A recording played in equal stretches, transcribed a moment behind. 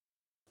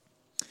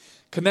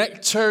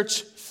Connect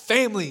Church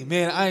family,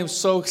 man, I am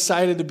so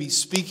excited to be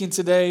speaking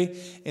today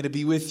and to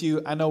be with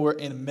you. I know we're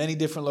in many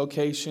different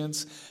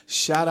locations.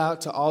 Shout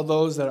out to all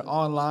those that are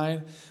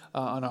online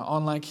on our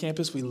online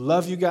campus. We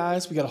love you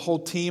guys. We got a whole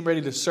team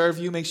ready to serve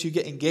you. Make sure you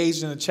get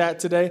engaged in the chat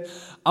today.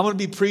 I'm going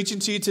to be preaching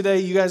to you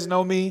today. You guys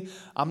know me.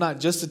 I'm not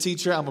just a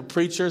teacher. I'm a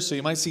preacher. So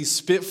you might see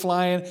spit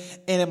flying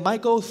and it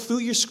might go through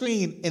your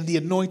screen and the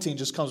anointing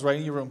just comes right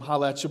in your room.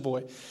 Holla at your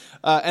boy.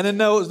 And then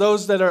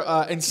those that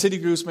are in city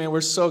groups, man,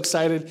 we're so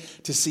excited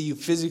to see you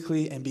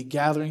physically and be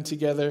gathering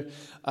together.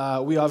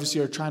 We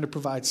obviously are trying to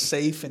provide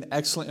safe and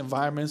excellent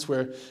environments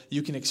where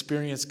you can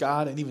experience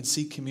God and even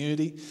see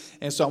community.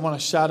 And so I want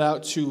to shout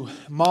out to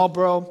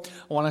Marlboro.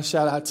 I want to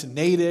shout out to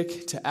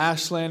Natick, to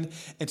Ashland,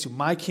 and to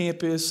my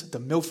campus, the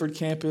Milford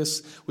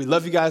campus. We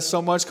love you guys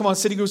so much. Come on,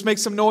 city groups, make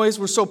some noise.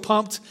 We're so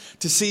pumped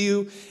to see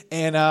you.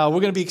 And we're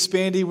going to be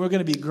expanding. We're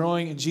going to be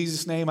growing in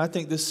Jesus' name. I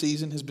think this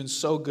season has been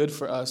so good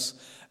for us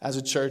as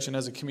a church and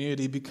as a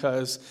community,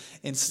 because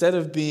instead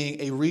of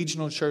being a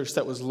regional church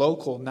that was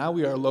local, now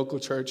we are a local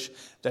church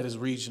that is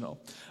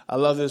regional. I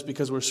love this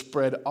because we're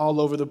spread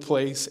all over the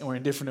place and we're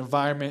in different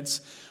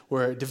environments.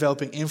 We're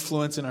developing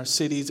influence in our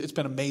cities. It's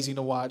been amazing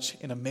to watch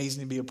and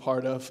amazing to be a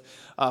part of.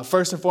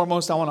 First and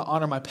foremost, I want to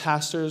honor my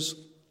pastors,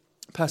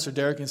 Pastor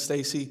Derek and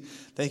Stacy.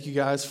 Thank you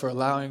guys for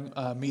allowing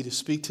me to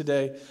speak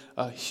today.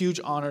 A huge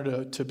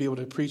honor to be able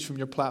to preach from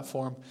your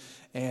platform.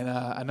 And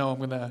I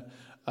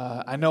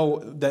know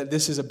that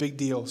this is a big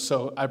deal,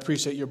 so I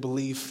appreciate your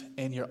belief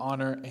and your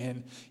honor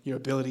and your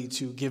ability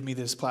to give me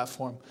this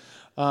platform.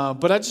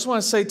 But I just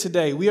want to say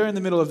today, we are in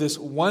the middle of this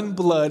One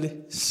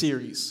Blood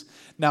series.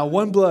 Now,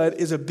 One Blood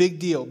is a big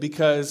deal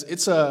because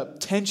it's a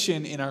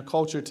tension in our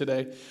culture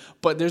today.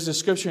 But there's a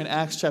scripture in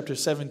Acts chapter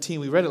 17.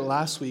 We read it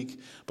last week.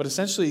 But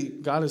essentially,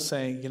 God is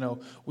saying,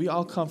 we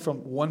all come from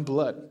one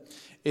blood.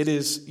 It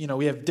is,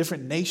 we have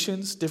different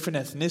nations, different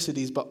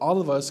ethnicities, but all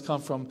of us come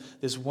from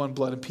this one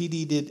blood. And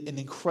PD did an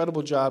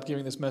incredible job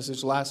giving this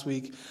message last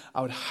week.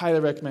 I would highly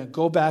recommend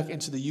go back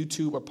into the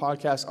YouTube or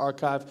podcast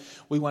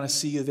archive. We want to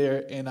see you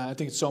there. And I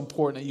think it's so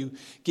important that you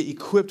get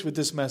equipped with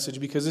this message,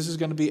 because this is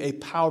going to be a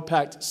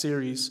power-packed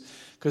series,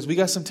 because we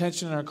got some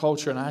tension in our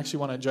culture, and I actually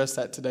want to address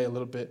that today a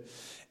little bit.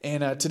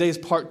 And today is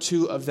part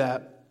 2 of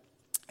that.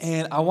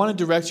 And I want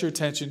to direct your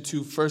attention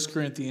to 1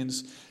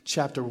 Corinthians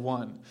chapter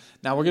 1.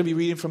 Now, we're going to be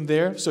reading from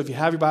there. So if you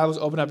have your Bibles,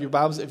 open up your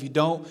Bibles. If you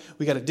don't,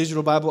 we got a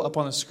digital Bible up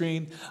on the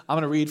screen. I'm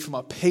going to read from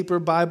a paper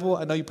Bible.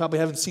 I know you probably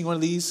haven't seen one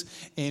of these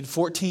in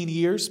 14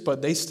 years,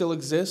 but they still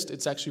exist.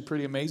 It's actually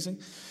pretty amazing.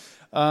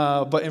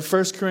 But in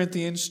 1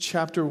 Corinthians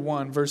chapter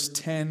 1, verse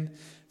 10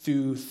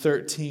 through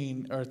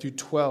 13 or through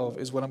 12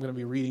 is what I'm going to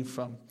be reading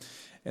from.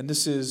 And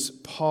this is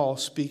Paul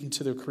speaking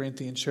to the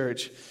Corinthian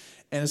church.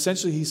 And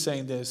essentially he's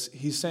saying this.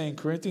 He's saying,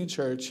 Corinthian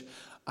church,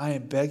 I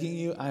am begging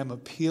you, I am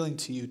appealing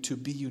to you to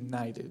be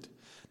united.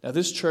 Now,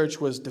 this church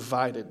was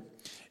divided.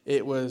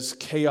 It was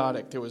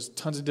chaotic. There was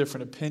tons of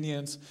different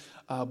opinions,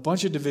 a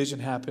bunch of division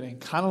happening,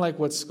 kind of like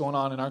what's going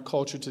on in our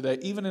culture today,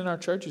 even in our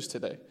churches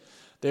today.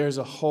 There's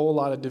a whole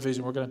lot of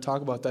division. We're going to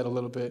talk about that a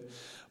little bit.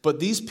 But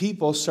these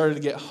people started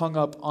to get hung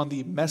up on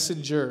the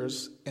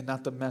messengers and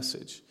not the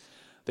message.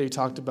 They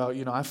talked about,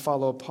 I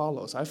follow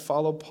Apollos, I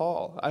follow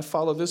Paul, I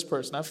follow this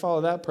person, I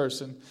follow that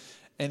person,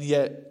 and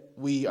yet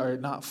we are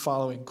not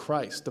following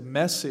Christ. The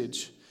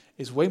message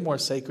is way more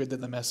sacred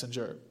than the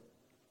messenger.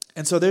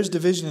 And so there's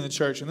division in the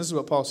church, and this is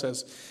what Paul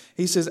says.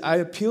 He says, I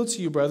appeal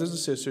to you, brothers and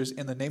sisters,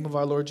 in the name of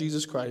our Lord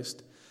Jesus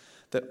Christ,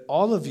 that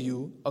all of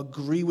you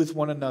agree with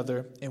one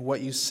another in what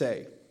you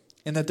say,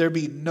 and that there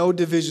be no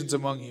divisions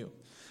among you,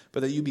 but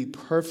that you be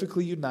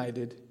perfectly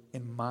united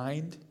in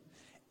mind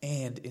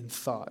and in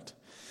thought.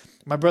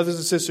 My brothers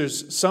and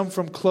sisters, some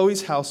from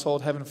Chloe's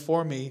household have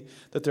informed me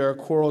that there are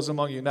quarrels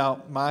among you.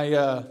 Now,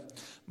 my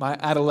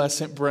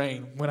adolescent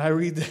brain, when I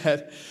read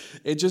that,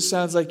 it just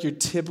sounds like your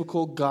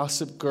typical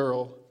gossip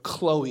girl,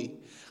 Chloe.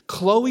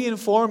 Chloe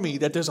informed me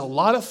that there's a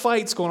lot of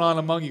fights going on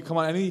among you. Come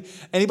on,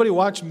 anybody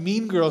watch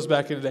Mean Girls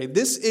back in the day?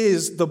 This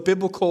is the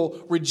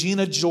biblical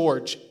Regina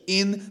George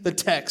in the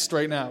text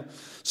right now.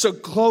 So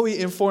Chloe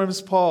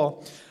informs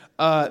Paul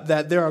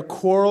that there are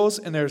quarrels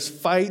and there's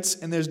fights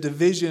and there's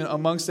division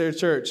amongst their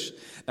church.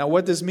 Now,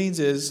 what this means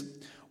is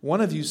one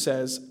of you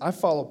says, I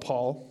follow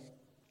Paul.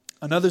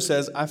 Another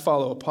says, I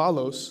follow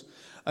Apollos.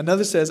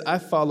 Another says, I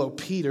follow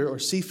Peter or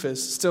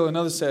Cephas. Still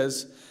another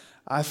says,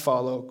 I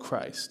follow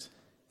Christ.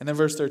 And then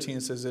verse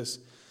 13 says this,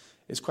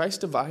 is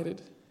Christ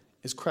divided?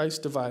 Is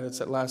Christ divided? It's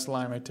that last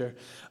line right there.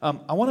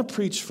 I want to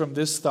preach from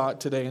this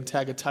thought today and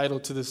tag a title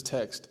to this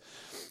text.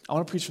 I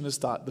want to preach from this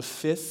thought, the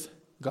fifth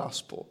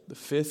gospel. The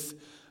fifth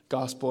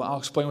gospel. I'll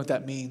explain what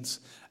that means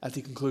at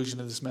the conclusion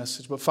of this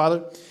message. But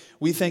Father,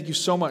 we thank you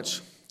so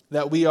much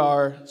that we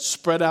are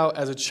spread out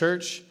as a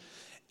church,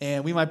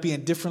 and we might be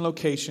in different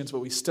locations, but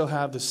we still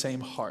have the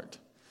same heart.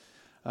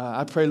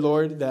 I pray,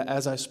 Lord, that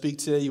as I speak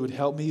today, you would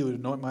help me, you would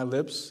anoint my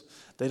lips.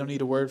 They don't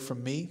need a word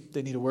from me,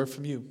 they need a word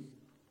from you.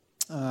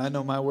 I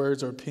know my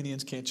words or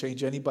opinions can't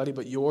change anybody,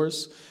 but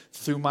yours,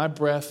 through my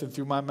breath and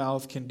through my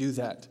mouth, can do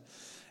that.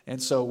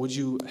 And so would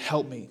you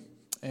help me?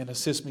 and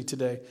assist me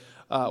today.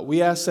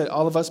 We ask that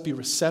all of us be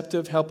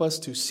receptive. Help us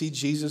to see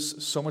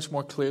Jesus so much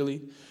more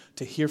clearly,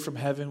 to hear from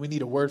heaven. We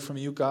need a word from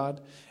you,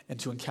 God, and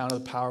to encounter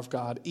the power of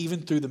God, even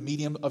through the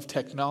medium of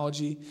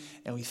technology.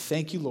 And we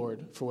thank you,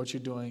 Lord, for what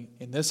you're doing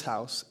in this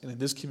house and in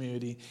this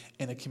community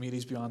and the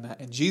communities beyond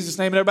that. In Jesus'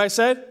 name, and everybody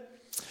said,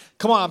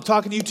 come on, I'm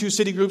talking to you two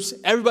city groups.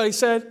 Everybody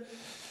said,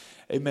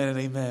 amen and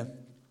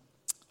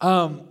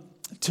amen.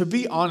 To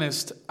be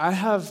honest, I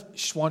have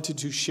wanted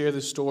to share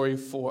this story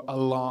for a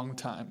long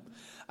time.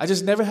 I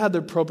just never had the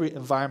appropriate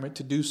environment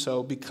to do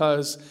so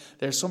because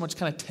there's so much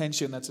kind of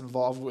tension that's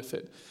involved with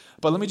it.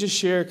 But let me just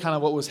share kind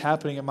of what was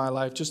happening in my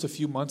life just a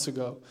few months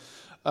ago.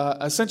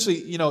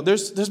 Essentially,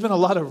 there's been a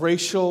lot of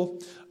racial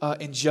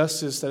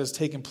injustice that has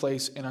taken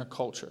place in our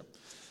culture.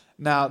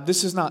 Now,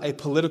 this is not a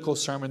political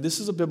sermon. This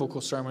is a biblical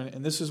sermon,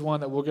 and this is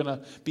one that we're going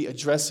to be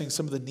addressing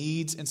some of the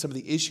needs and some of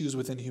the issues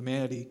within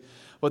humanity.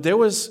 But there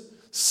was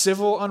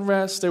civil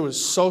unrest, there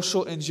was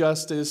social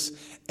injustice,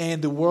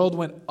 and the world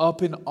went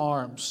up in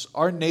arms.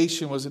 Our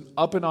nation was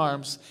up in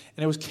arms,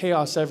 and there was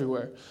chaos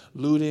everywhere.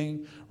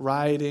 Looting,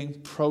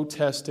 rioting,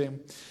 protesting.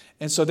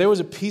 And so there was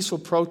a peaceful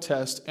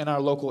protest in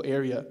our local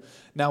area.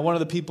 Now, one of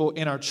the people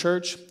in our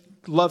church,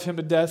 love him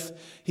to death,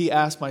 he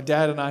asked my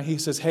dad and I, he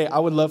says, hey, I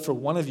would love for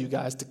one of you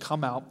guys to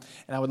come out,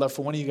 and I would love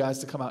for one of you guys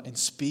to come out and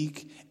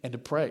speak and to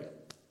pray.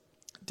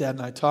 Dad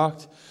and I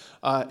talked.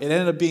 It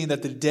ended up being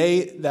that the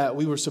day that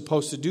we were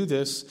supposed to do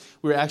this,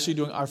 we were actually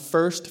doing our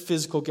first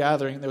physical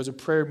gathering. There was a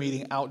prayer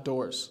meeting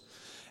outdoors.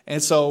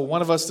 And so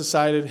one of us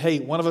decided, hey,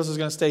 one of us is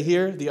going to stay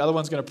here. The other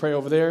one's going to pray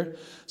over there.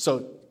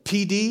 So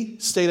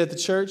PD stayed at the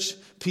church.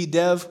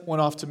 Dev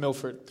went off to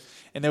Milford.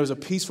 And there was a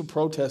peaceful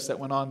protest that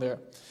went on there.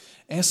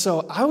 And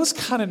so I was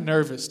kind of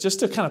nervous,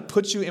 just to kind of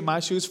put you in my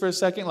shoes for a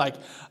second. Like,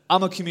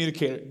 I'm a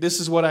communicator. This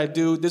is what I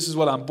do. This is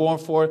what I'm born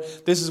for.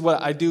 This is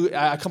what I do.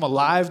 I come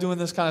alive doing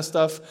this kind of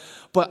stuff.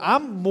 But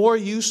I'm more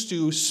used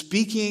to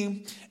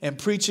speaking and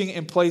preaching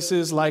in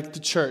places like the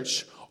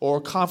church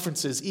or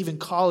conferences, even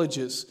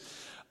colleges.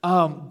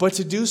 But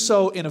to do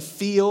so in a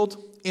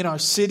field in our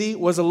city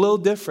was a little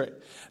different.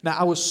 Now,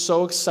 I was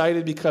so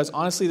excited because,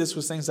 honestly, this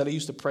was things that I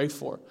used to pray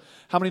for.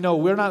 How many know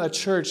we're not a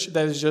church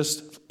that is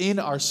just in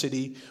our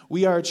city?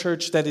 We are a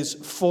church that is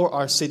for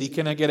our city.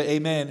 Can I get an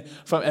amen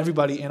from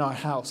everybody in our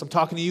house? I'm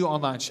talking to you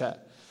online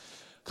chat.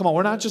 Come on,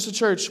 we're not just a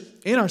church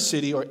in our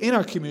city or in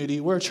our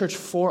community. We're a church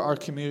for our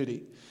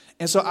community.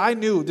 And so I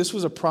knew this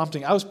was a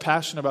prompting. I was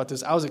passionate about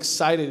this. I was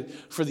excited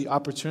for the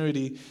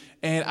opportunity.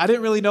 And I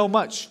didn't really know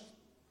much.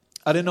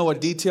 I didn't know what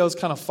details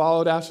kind of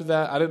followed after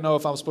that. I didn't know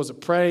if I was supposed to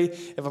pray,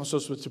 if I'm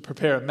supposed to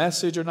prepare a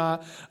message or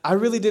not. I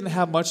really didn't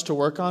have much to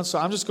work on, so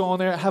I'm just going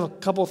there. I have a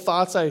couple of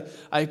thoughts I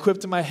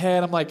equipped in my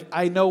head. I'm like,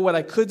 I know what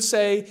I could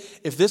say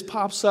if this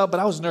pops up,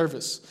 but I was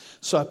nervous.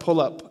 So I pull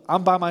up.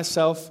 I'm by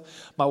myself.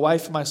 My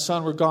wife and my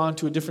son were gone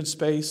to a different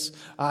space.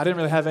 I didn't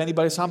really have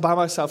anybody, so I'm by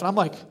myself. And I'm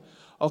like,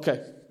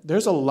 okay,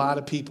 there's a lot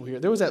of people here.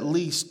 There was at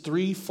least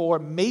 300,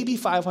 400, maybe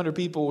 500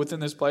 people within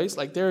this place.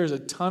 Like, there is a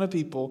ton of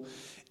people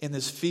in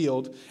this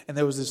field, and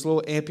there was this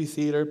little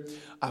amphitheater.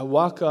 I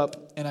walk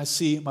up, and I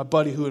see my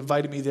buddy who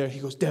invited me there. He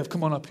goes, Dev,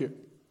 come on up here.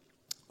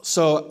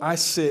 So I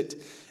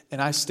sit,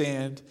 and I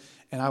stand,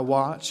 and I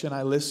watch, and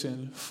I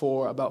listen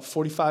for about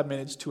 45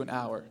 minutes to an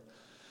hour.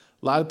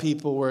 A lot of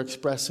people were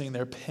expressing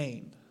their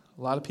pain.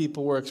 A lot of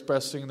people were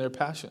expressing their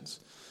passions.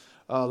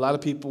 A lot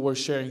of people were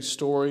sharing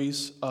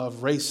stories of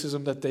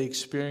racism that they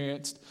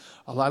experienced.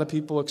 A lot of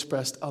people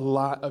expressed a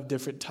lot of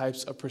different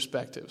types of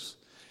perspectives.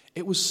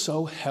 It was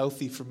so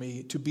healthy for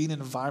me to be in an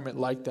environment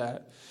like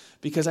that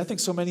because I think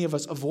so many of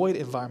us avoid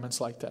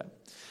environments like that.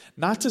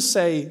 Not to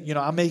say,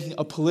 I'm making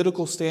a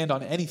political stand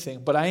on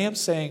anything, but I am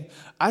saying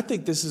I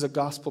think this is a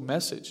gospel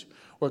message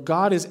where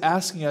God is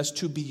asking us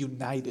to be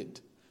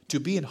united, to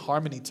be in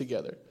harmony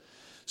together.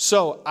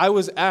 So I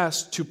was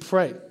asked to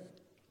pray.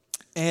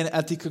 And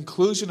at the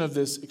conclusion of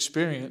this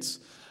experience,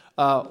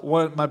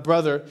 my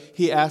brother,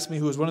 he asked me,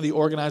 who was one of the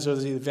organizers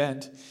of the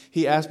event,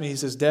 he asked me, he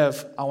says,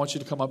 Dev, I want you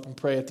to come up and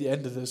pray at the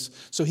end of this.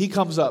 So he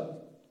comes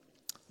up.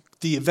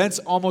 The event's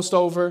almost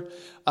over.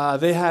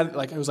 They had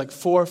it was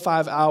 4 or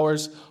 5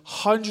 hours.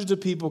 Hundreds of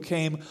people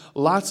came,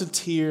 lots of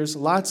tears,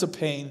 lots of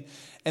pain.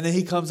 And then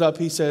he comes up,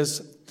 he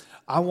says,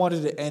 I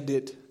wanted to end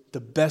it the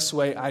best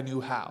way I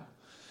knew how.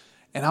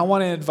 And I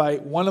want to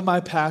invite one of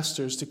my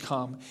pastors to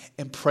come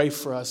and pray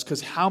for us.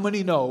 Because how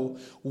many know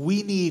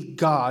we need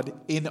God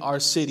in our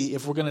city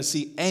if we're going to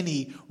see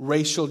any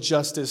racial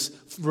justice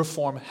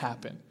reform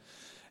happen?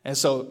 And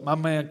so my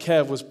man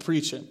Kev was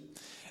preaching.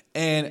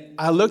 And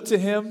I looked to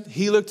him,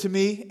 he looked to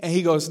me, and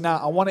he goes, now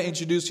I want to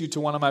introduce you to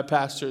one of my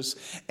pastors.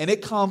 And he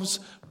comes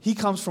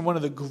from one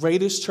of the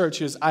greatest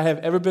churches I have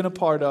ever been a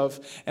part of.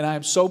 And I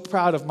am so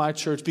proud of my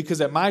church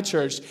because at my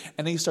church,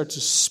 and then he starts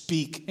to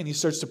speak and he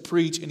starts to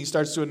preach and he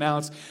starts to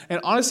announce and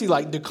honestly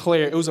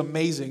declare. It was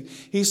amazing.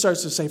 He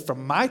starts to say,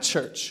 from my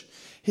church,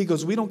 He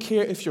goes, we don't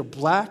care if you're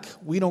black.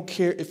 We don't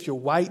care if you're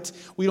white.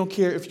 We don't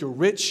care if you're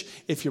rich,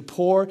 if you're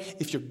poor,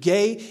 if you're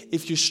gay,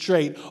 if you're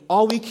straight.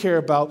 All we care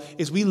about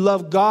is we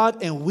love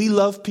God and we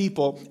love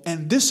people.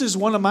 And this is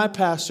one of my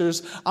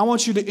pastors. I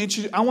want you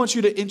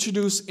to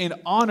introduce and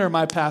honor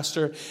my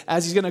pastor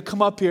as he's going to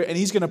come up here and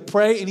he's going to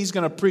pray and he's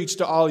going to preach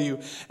to all of you.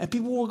 And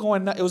people were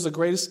going, it was the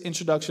greatest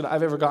introduction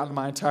I've ever gotten in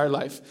my entire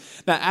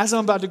life. Now, as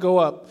I'm about to go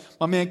up,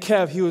 my man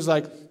Kev, he was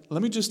like,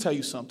 let me just tell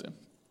you something.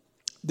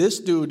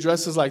 This dude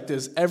dresses like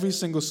this every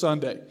single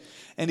Sunday.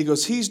 And he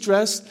goes, he's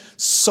dressed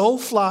so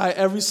fly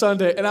every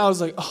Sunday. And I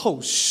was like,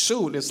 oh,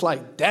 shoot, it's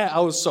like that.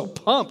 I was so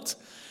pumped.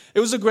 It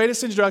was the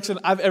greatest introduction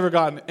I've ever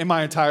gotten in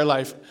my entire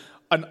life.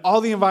 In all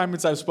the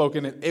environments I've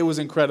spoken in, it was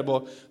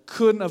incredible.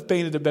 Couldn't have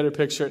painted a better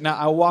picture. Now,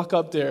 I walk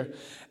up there,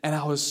 and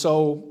I was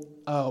so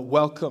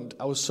welcomed.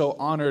 I was so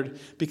honored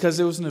because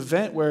it was an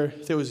event where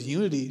there was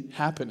unity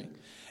happening.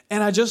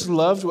 And I just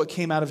loved what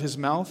came out of his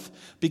mouth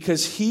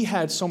because he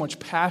had so much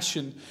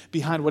passion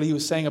behind what he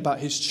was saying about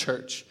his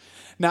church.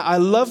 Now, I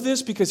love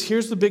this because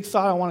here's the big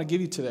thought I want to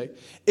give you today,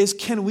 is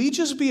can we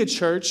just be a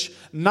church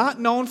not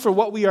known for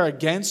what we are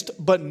against,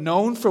 but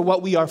known for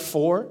what we are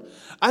for?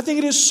 I think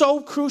it is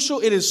so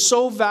crucial, it is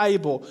so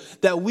valuable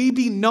that we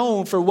be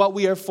known for what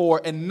we are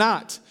for and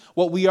not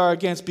what we are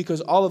against,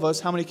 because all of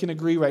us, how many can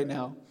agree right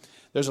now?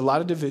 There's a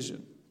lot of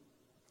division.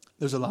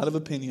 There's a lot of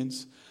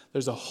opinions.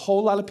 There's a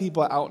whole lot of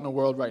people out in the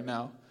world right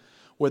now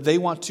where they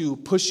want to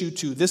push you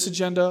to this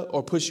agenda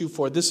or push you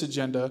for this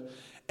agenda.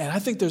 And I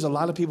think there's a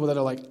lot of people that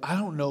are like, I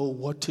don't know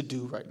what to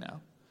do right now.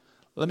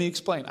 Let me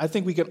explain. I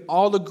think we can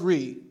all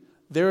agree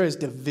there is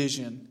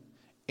division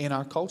in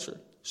our culture.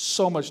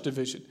 So much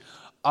division.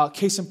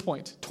 Case in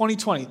point,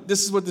 2020.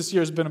 This is what this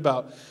year has been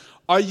about.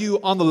 Are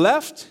you on the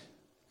left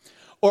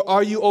or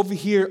are you over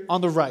here on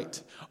the right?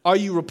 Are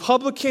you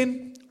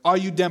Republican? Are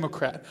you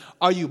Democrat?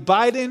 Are you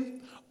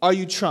Biden? Are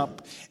you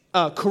Trump?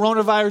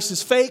 Coronavirus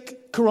is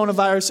fake.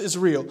 Coronavirus is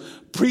real.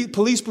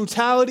 Police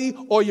brutality,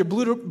 or you're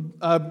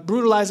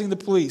brutalizing the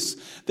police.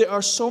 There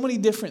are so many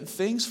different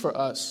things for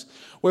us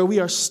where we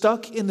are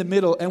stuck in the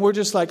middle and we're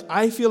just like,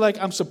 I feel like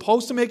I'm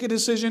supposed to make a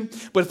decision,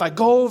 but if I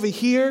go over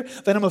here,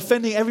 then I'm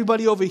offending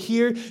everybody over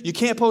here. You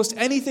can't post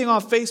anything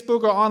on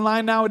Facebook or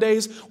online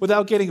nowadays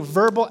without getting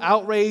verbal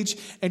outrage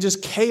and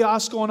just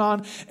chaos going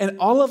on. And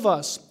all of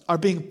us are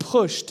being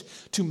pushed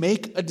to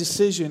make a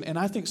decision. And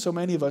I think so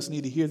many of us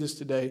need to hear this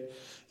today.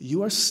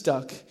 You are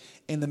stuck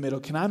in the middle.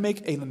 Can I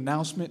make an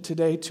announcement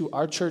today to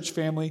our church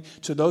family,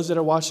 to those that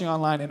are watching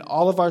online, and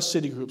all of our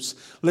city groups?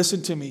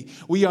 Listen to me.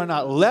 We are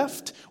not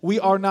left. We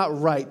are not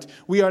right.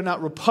 We are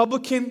not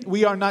Republican.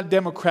 We are not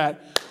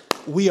Democrat.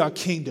 We are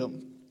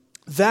kingdom.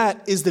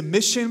 That is the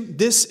mission.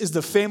 This is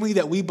the family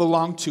that we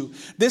belong to.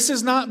 This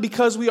is not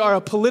because we are a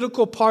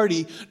political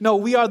party. No,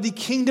 we are the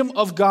kingdom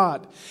of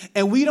God.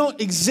 And we don't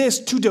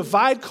exist to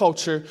divide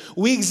culture.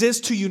 We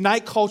exist to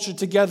unite culture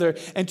together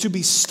and to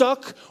be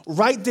stuck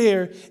right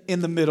there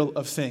in the middle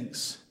of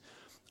things.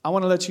 I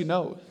want to let you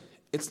know,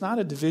 it's not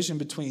a division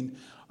between,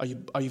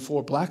 are you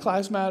for Black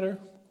Lives Matter?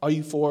 Are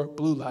you for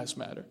Blue Lives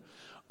Matter?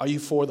 Are you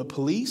for the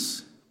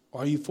police?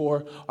 Or are you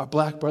for our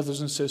black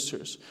brothers and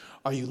sisters?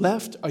 Are you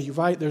left? Are you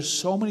right? There's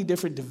so many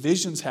different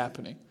divisions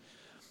happening.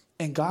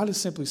 And God is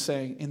simply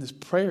saying in this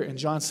prayer in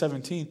John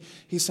 17,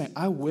 he's saying,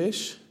 I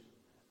wish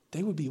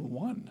they would be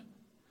one.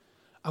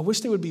 I wish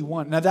they would be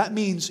one. Now that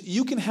means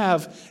you can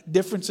have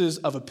differences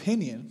of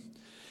opinion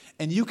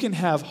and you can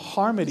have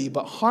harmony,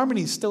 but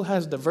harmony still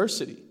has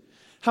diversity.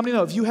 How many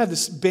know if you had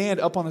this band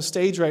up on the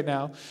stage right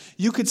now,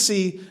 you could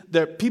see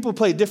that people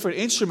play different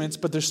instruments,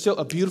 but there's still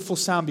a beautiful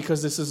sound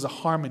because this is a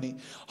harmony.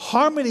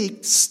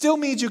 Harmony still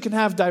means you can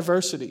have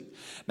diversity.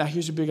 Now,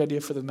 here's your big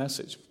idea for the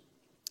message.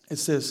 It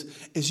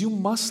says, is you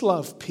must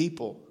love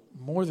people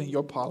more than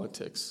your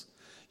politics.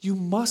 You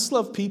must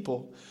love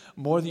people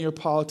more than your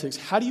politics.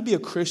 How do you be a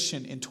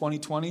Christian in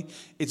 2020?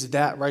 It's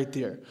that right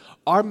there.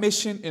 Our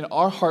mission and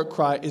our heart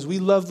cry is we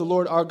love the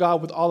Lord our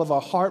God with all of our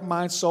heart,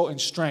 mind, soul,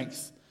 and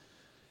strength.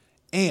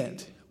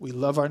 And we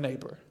love our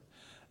neighbor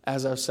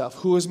as ourselves.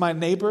 Who is my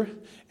neighbor?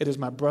 It is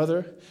my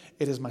brother.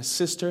 It is my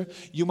sister.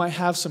 You might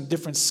have some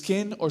different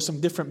skin or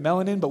some different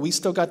melanin, but we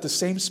still got the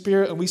same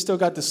spirit and we still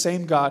got the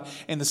same God.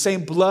 And the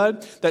same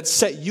blood that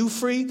set you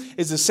free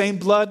is the same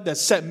blood that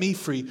set me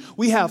free.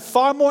 We have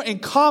far more in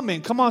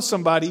common. Come on,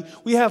 somebody.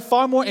 We have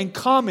far more in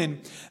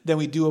common than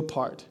we do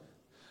apart.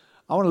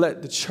 I want to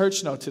let the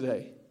church know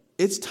today,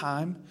 it's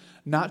time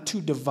not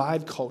to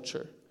divide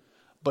culture,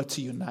 but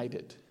to unite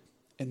it.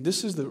 And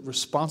this is the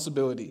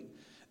responsibility.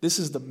 This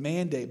is the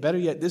mandate. Better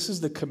yet, this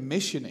is the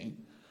commissioning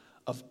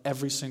of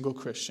every single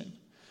Christian.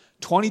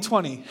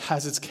 2020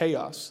 has its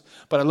chaos,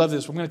 but I love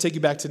this. We're going to take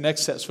you back to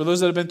Next Steps. For those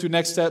that have been through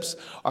Next Steps,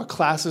 our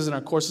classes and our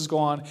courses go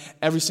on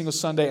every single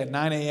Sunday at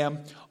 9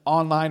 a.m.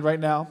 online right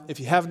now. If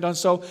you haven't done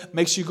so,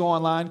 make sure you go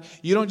online.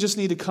 You don't just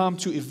need to come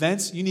to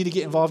events. You need to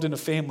get involved in a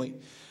family.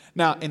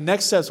 Now, in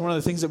Next Steps, one of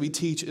the things that we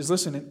teach is,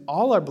 listen, in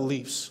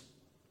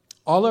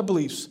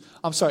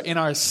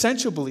our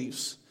essential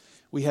beliefs,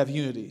 we have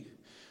unity.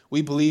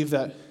 We believe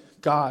that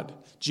God,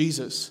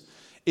 Jesus,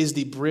 is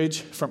the bridge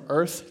from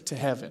earth to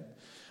heaven.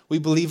 We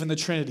believe in the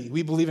Trinity.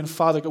 We believe in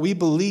Father God. We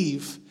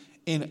believe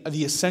in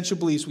the essential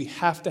beliefs. We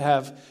have to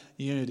have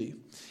unity.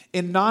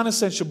 In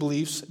non-essential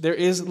beliefs, there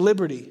is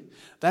liberty.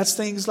 That's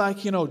things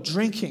like,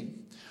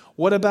 drinking.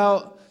 What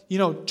about,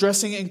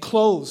 dressing in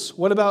clothes?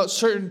 What about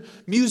certain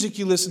music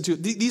you listen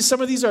to?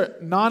 Some of these are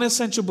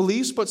non-essential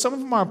beliefs, but some of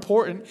them are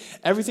important.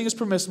 Everything is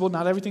permissible.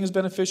 Not everything is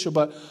beneficial,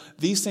 but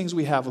these things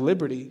we have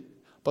liberty.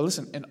 But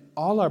listen, in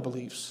all our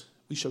beliefs,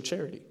 we show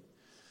charity.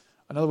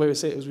 Another way to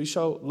say it is we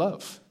show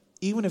love.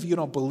 Even if you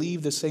don't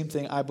believe the same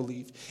thing I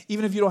believe,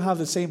 even if you don't have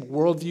the same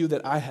worldview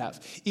that I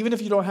have, even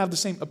if you don't have the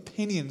same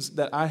opinions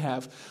that I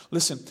have,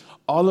 listen,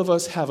 all of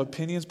us have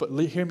opinions, but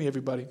hear me,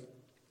 everybody.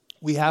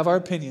 We have our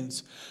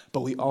opinions, but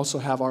we also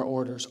have our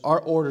orders. Our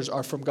orders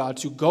are from God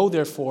to go,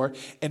 therefore,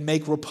 and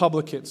make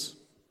Republicans.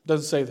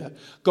 Doesn't say that.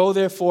 Go,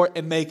 therefore,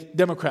 and make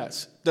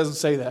Democrats. Doesn't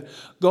say that.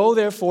 Go,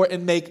 therefore,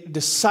 and make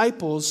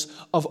disciples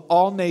of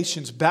all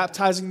nations,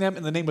 baptizing them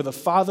in the name of the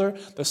Father,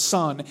 the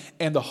Son,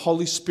 and the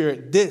Holy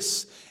Spirit.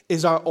 This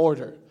is our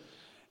order.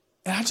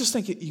 And I just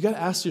think you got to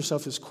ask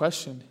yourself this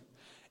question,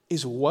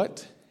 is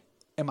what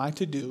am I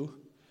to do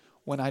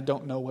when I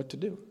don't know what to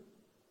do?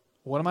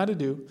 What am I to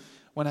do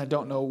when I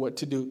don't know what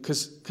to do?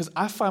 Because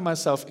I find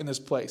myself in this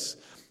place.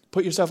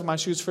 Put yourself in my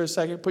shoes for a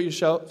second. Put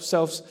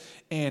yourselves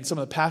in some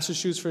of the pastor's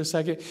shoes for a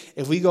second.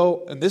 If we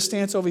go in this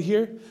stance over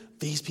here,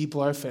 these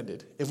people are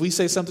offended. If we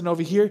say something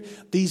over here,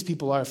 these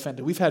people are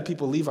offended. We've had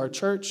people leave our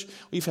church.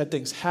 We've had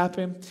things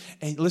happen.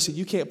 And listen,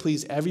 you can't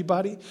please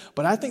everybody.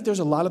 But I think there's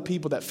a lot of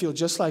people that feel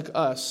just like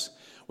us,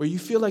 where you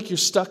feel like you're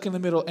stuck in the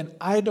middle and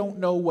I don't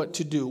know what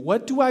to do.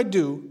 What do I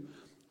do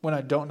when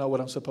I don't know what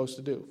I'm supposed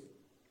to do?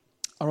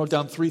 I wrote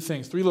down three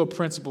little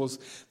principles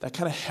that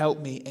kind of help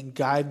me and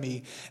guide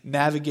me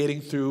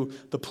navigating through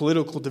the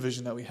political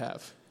division that we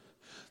have,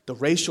 the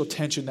racial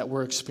tension that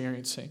we're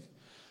experiencing.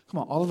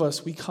 Come on, all of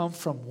us, we come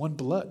from one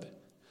blood.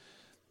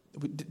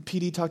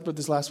 PD talked about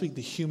this last week,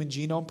 the Human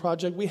Genome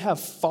Project. We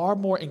have far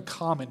more in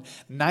common,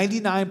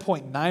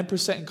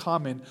 99.9% in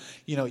common.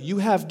 You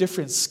have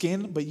different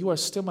skin, but you are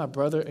still my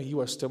brother and you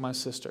are still my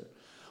sister.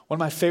 One of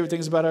my favorite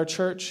things about our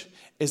church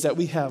is that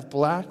we have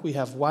black, we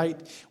have white,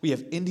 we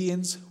have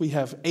Indians, we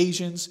have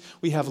Asians,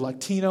 we have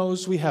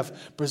Latinos, we have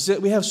Brazil.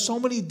 We have so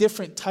many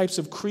different types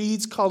of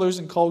creeds, colors,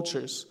 and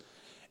cultures.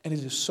 And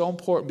it is so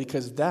important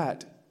because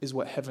that is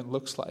what heaven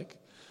looks like.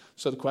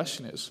 So the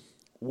question is,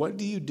 what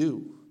do you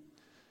do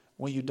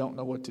when you don't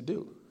know what to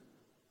do?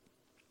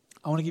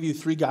 I want to give you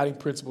 3 guiding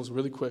principles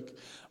really quick.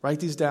 Write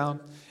these down.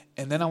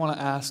 And then I want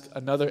to ask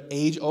another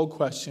age-old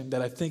question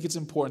that I think it's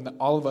important that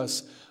all of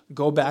us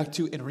go back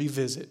to and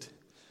revisit.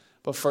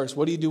 But first,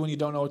 what do you do when you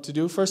don't know what to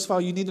do? First of all,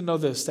 you need to know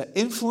this, that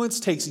influence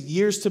takes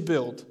years to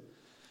build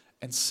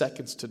and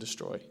seconds to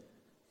destroy.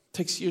 It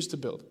takes years to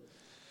build.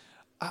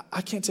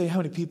 I can't tell you how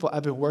many people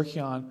I've been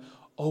working on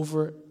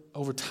over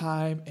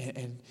time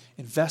and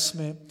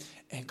investment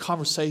and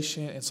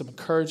conversation and some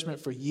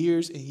encouragement for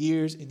years and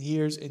years and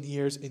years and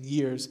years and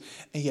years.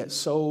 And yet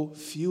so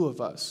few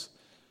of us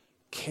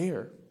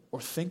care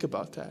or think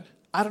about that.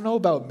 I don't know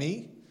about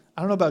me.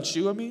 I don't know about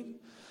you,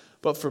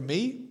 but for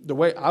me, the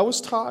way I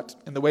was taught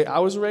and the way I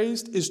was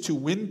raised is to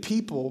win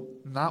people,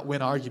 not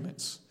win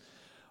arguments.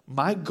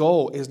 My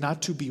goal is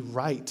not to be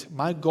right.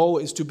 My goal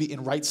is to be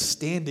in right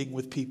standing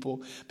with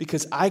people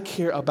because I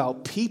care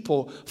about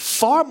people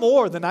far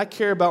more than I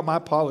care about my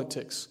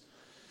politics.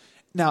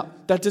 Now,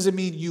 that doesn't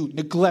mean you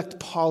neglect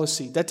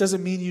policy. That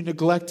doesn't mean you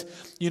neglect,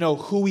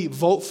 who we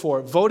vote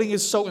for. Voting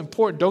is so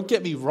important. Don't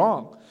get me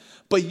wrong.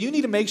 But you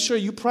need to make sure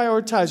you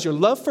prioritize your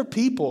love for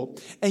people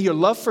and your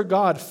love for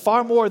God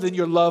far more than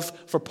your love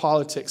for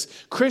politics.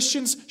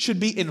 Christians should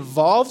be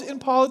involved in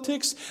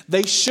politics.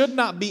 They should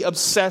not be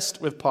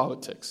obsessed with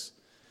politics.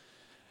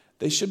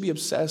 They should be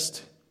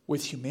obsessed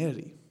with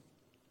humanity.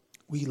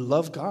 We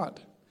love God,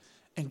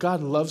 and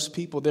God loves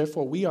people.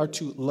 Therefore, we are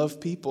to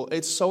love people.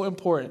 It's so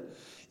important.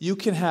 You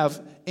can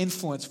have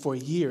influence for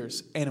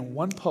years, and in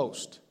one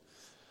post,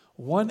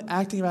 one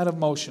acting out of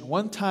motion,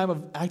 one time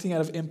of acting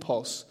out of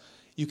impulse,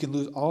 you can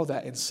lose all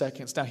that in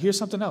seconds. Now, here's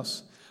something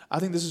else. I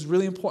think this is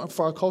really important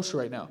for our culture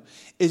right now,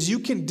 is you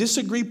can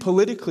disagree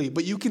politically,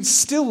 but you can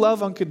still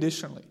love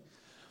unconditionally.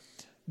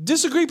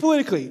 Disagree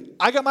politically.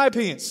 I got my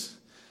opinions.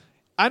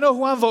 I know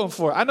who I'm voting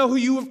for. I know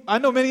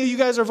many of you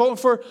guys are voting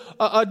for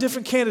a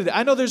different candidate.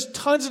 I know there's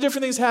tons of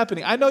different things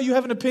happening. I know you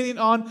have an opinion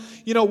on,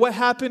 what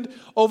happened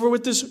over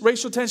with this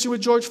racial tension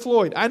with George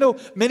Floyd. I know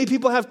many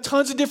people have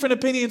tons of different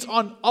opinions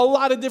on a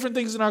lot of different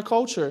things in our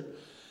culture.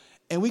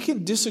 And we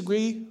can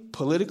disagree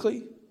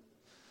politically,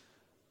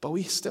 but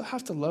we still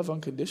have to love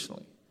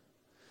unconditionally.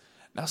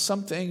 Now,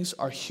 some things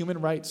are human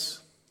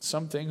rights.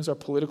 Some things are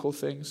political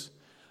things.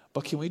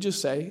 But can we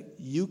just say,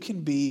 you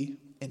can be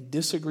in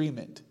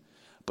disagreement,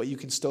 but you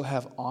can still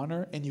have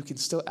honor and you can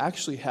still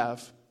actually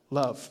have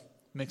love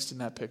mixed in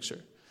that picture.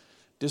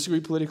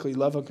 Disagree politically,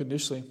 love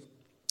unconditionally.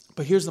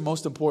 But here's the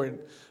most important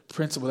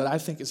principle that I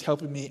think is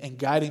helping me and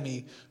guiding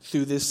me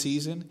through this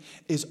season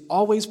is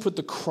always put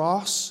the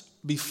cross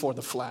before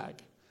the flag.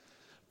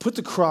 Put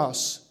the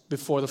cross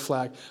before the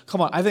flag.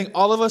 Come on, I think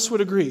all of us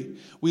would agree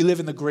we live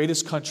in the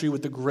greatest country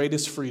with the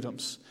greatest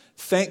freedoms.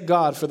 Thank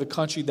God for the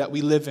country that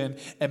we live in.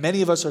 And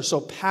many of us are so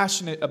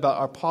passionate about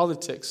our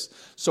politics,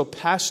 so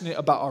passionate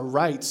about our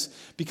rights,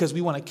 because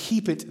we want to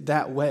keep it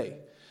that way.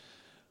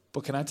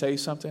 But can I tell you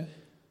something?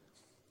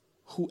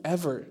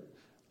 Whoever,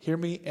 hear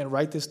me and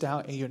write this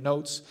down in your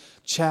notes.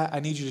 Chat, I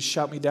need you to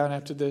shout me down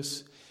after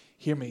this.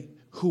 Hear me.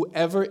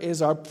 Whoever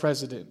is our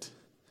president,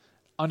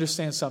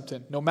 understand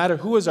something. No matter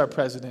who is our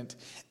president,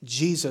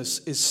 Jesus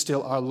is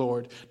still our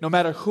Lord. No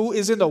matter who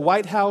is in the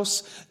White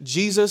House,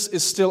 Jesus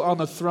is still on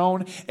the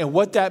throne. And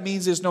what that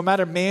means is no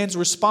matter man's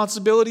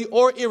responsibility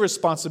or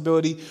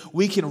irresponsibility,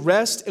 we can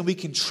rest and we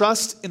can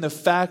trust in the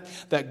fact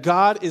that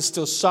God is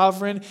still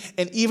sovereign.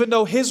 And even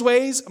though his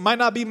ways might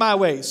not be my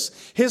ways,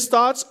 his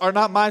thoughts are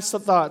not my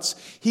thoughts,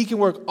 he can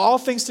work all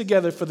things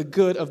together for the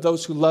good of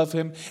those who love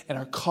him and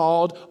are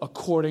called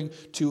according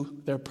to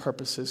their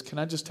purposes. Can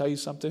I just tell you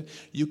something?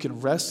 You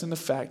can rest in the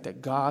fact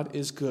that God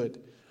is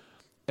good.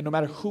 And no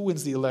matter who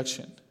wins the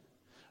election,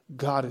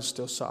 God is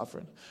still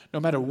sovereign. No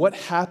matter what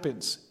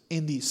happens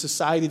in the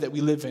society that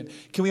we live in,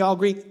 can we all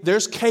agree?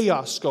 There's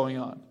chaos going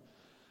on.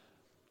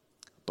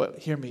 But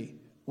hear me,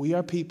 we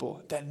are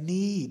people that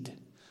need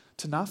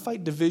to not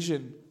fight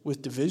division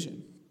with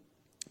division,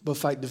 but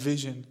fight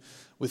division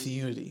with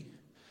unity.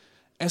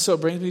 And so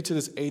it brings me to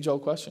this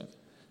age-old question.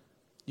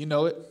 You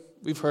know it.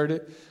 We've heard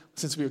it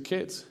since we were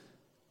kids.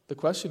 The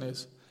question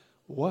is,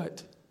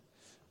 what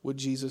would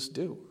Jesus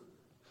do?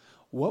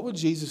 What would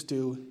Jesus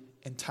do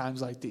in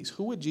times like these?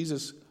 Who would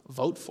Jesus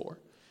vote for?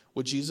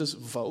 Would Jesus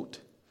vote?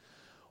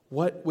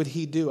 What would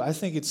he do? I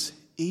think it's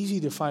easy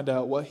to find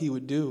out what he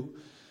would do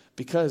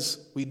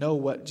because we know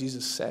what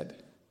Jesus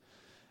said.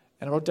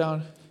 And I wrote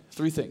down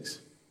 3 things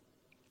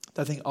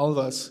that I think all of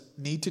us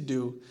need to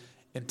do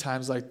in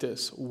times like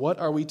this. What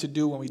are we to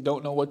do when we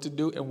don't know what to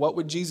do? And what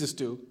would Jesus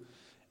do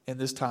in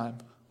this time?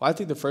 Well, I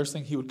think the first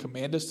thing he would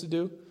command us to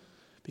do,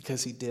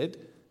 because he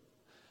did,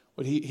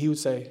 he would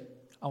say,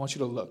 I want you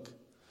to look.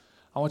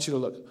 I want you to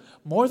look.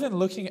 More than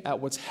looking at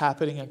what's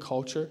happening in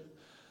culture,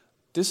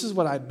 this is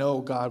what I know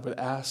God would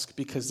ask,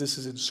 because this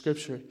is in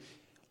Scripture.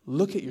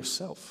 Look at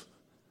yourself.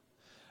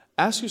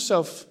 Ask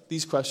yourself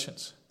these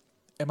questions.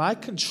 Am I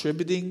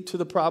contributing to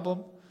the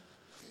problem,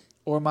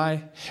 or am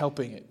I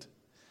helping it?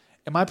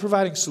 Am I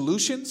providing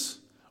solutions,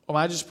 or am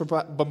I just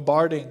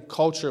bombarding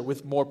culture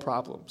with more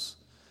problems?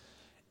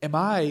 Am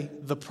I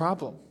the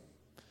problem?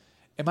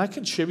 Am I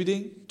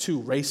contributing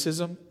to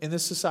racism in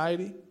this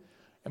society?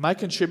 Am I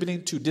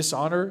contributing to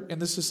dishonor in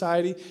this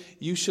society?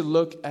 You should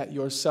look at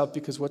yourself,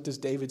 because what does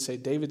David say?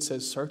 David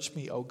says, search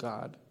me, O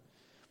God,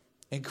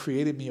 and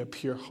create in me a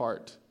pure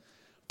heart.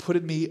 Put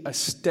in me a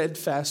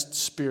steadfast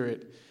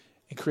spirit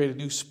and create a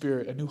new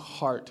spirit, a new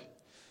heart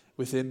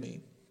within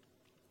me.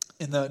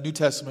 In the New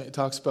Testament, it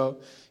talks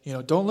about,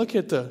 don't look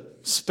at the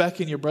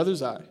speck in your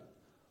brother's eye.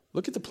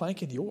 Look at the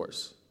plank in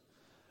yours.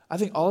 I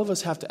think all of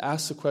us have to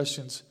ask the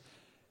questions,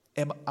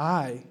 am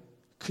I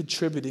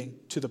contributing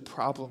to the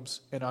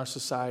problems in our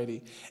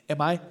society?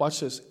 Watch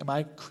this, am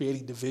I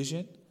creating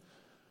division,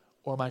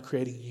 or am I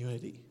creating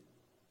unity?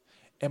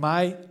 Am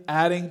I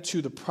adding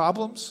to the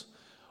problems,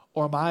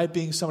 or am I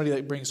being somebody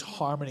that brings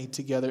harmony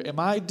together? Am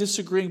I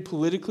disagreeing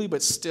politically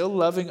but still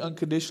loving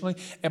unconditionally?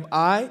 Am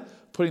I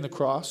putting the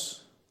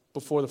cross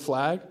before the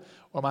flag,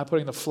 or am I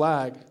putting the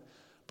flag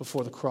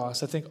before the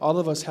cross? I think all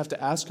of us have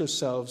to ask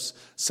ourselves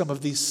some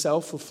of these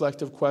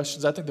self-reflective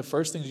questions. I think the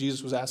first thing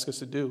Jesus would ask us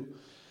to do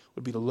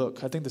would be to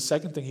look. I think the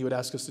second thing he would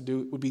ask us to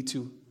do would be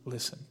to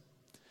listen.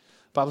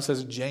 The Bible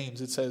says in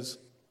James, it says,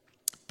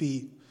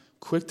 be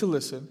quick to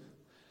listen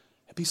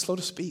and be slow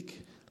to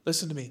speak.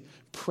 Listen to me.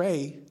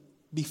 Pray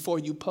before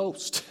you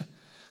post.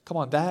 Come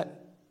on,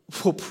 that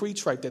will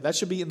preach right there. That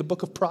should be in the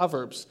book of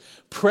Proverbs.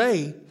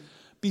 Pray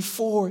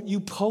before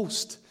you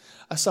post.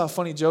 I saw a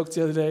funny joke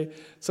the other day.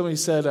 Somebody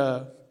said,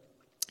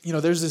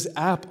 there's this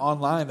app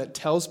online that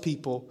tells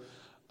people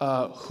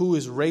who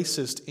is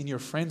racist in your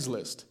friends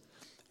list.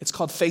 It's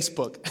called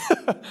Facebook.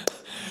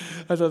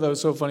 I thought that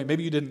was so funny.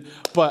 Maybe you didn't.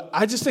 But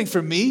I just think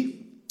for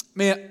me,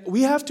 man,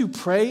 we have to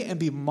pray and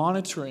be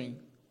monitoring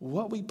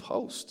what we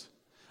post.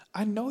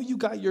 I know you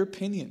got your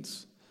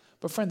opinions.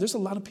 But friend, there's a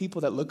lot of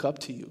people that look up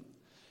to you.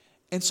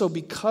 And so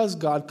because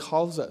God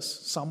calls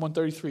us, Psalm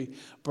 133,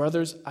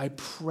 brothers, I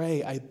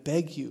pray, I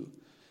beg you,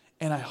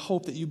 and I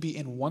hope that you be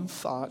in one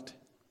thought,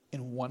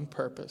 in one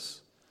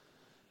purpose.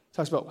 It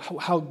talks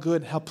about how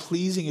good, how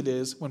pleasing it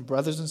is when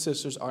brothers and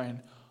sisters are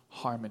in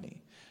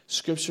harmony.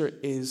 Scripture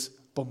is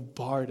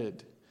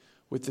bombarded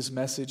with this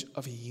message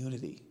of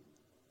unity.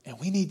 And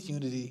we need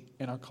unity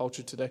in our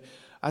culture today.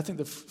 I think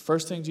the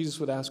first thing Jesus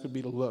would ask would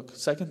be to look.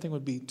 Second thing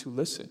would be to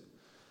listen.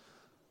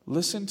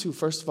 Listen to,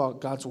 first of all,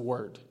 God's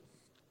word.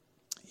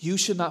 You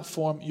should not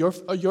form,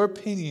 your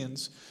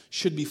opinions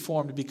should be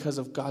formed because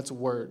of God's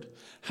word.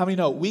 How many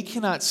know we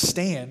cannot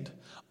stand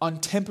on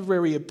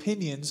temporary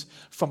opinions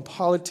from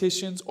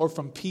politicians or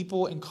from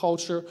people in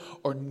culture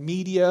or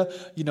media?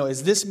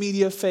 Is this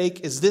media fake?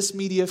 Is this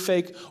media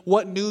fake?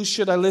 What news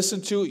should I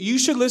listen to? You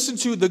should listen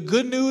to the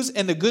good news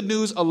and the good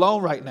news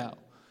alone right now.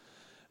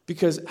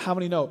 Because how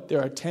many know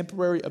there are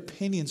temporary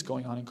opinions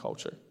going on in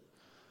culture?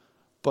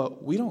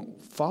 But we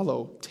don't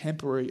follow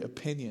temporary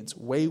opinions,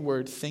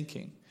 wayward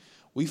thinking.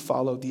 We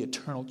follow the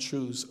eternal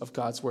truths of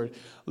God's word.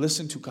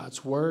 Listen to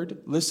God's word.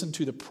 Listen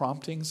to the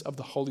promptings of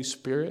the Holy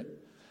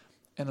Spirit.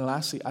 And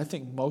lastly, I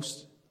think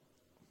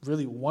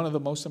one of the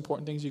most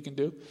important things you can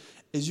do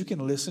is you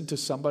can listen to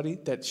somebody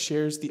that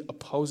shares the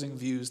opposing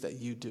views that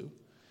you do.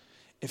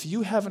 If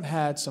you haven't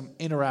had some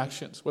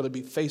interactions, whether it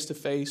be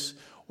face-to-face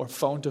or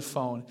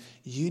phone-to-phone,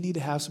 you need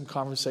to have some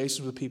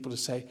conversations with people to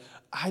say,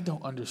 I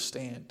don't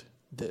understand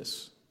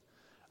this.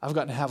 I've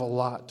gotten to have a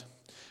lot.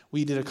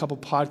 We did a couple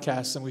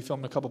podcasts and we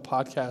filmed a couple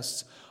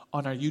podcasts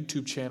on our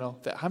YouTube channel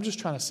that I'm just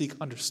trying to seek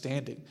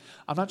understanding.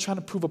 I'm not trying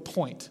to prove a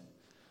point.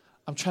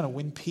 I'm trying to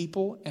win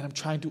people and I'm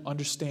trying to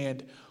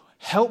understand.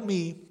 Help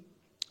me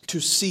to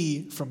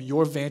see from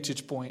your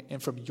vantage point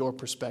and from your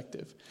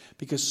perspective.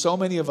 Because so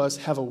many of us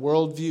have a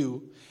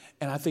worldview,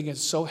 and I think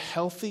it's so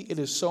healthy, it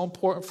is so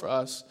important for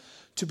us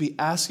to be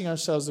asking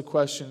ourselves the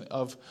question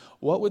of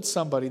what would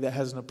somebody that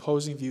has an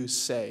opposing view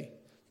say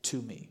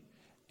to me?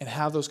 And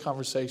have those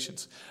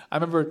conversations. I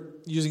remember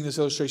using this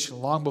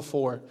illustration long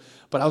before,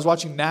 but I was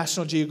watching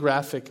National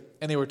Geographic,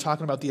 and they were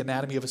talking about the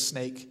anatomy of a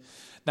snake.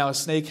 Now, a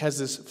snake has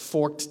this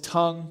forked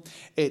tongue.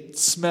 It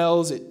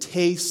smells, it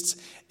tastes.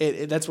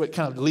 That's what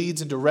kind of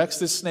leads and directs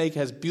this snake. It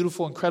has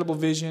beautiful, incredible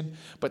vision,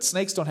 but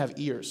snakes don't have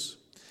ears.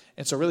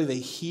 And so really they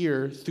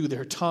hear through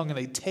their tongue, and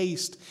they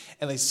taste,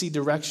 and they see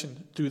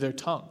direction through their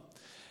tongue.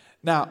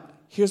 Now,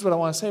 here's what I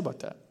want to say about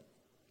that.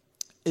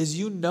 Is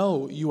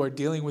you are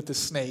dealing with a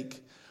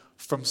snake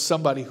from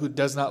somebody who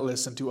does not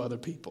listen to other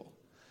people.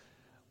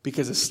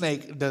 Because a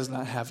snake does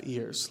not have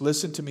ears.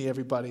 Listen to me,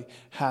 everybody.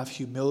 Have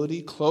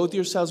humility. Clothe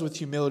yourselves with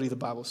humility, the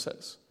Bible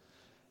says.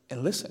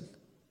 And listen.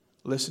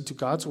 Listen to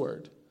God's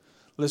word.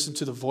 Listen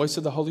to the voice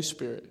of the Holy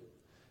Spirit.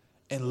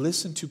 And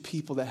listen to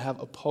people that have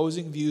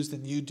opposing views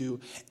than you do.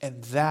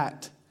 And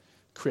that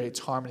creates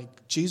harmony.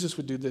 Jesus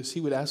would do this.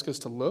 He would ask us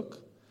to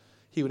look.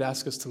 He would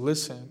ask us to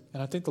listen.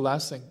 And I think the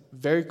last thing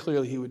very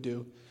clearly he would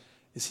do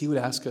is he would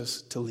ask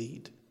us to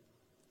lead.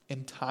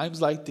 In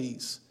times like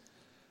these,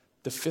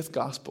 the fifth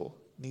gospel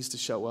needs to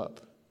show up.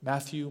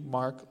 Matthew,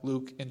 Mark,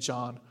 Luke, and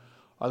John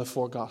are the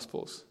four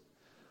gospels.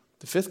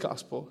 The fifth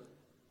gospel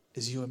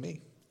is you and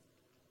me.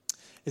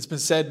 It's been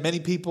said many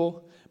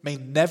people may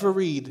never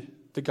read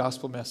the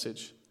gospel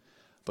message,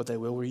 but they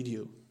will read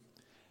you.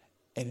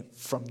 And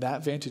from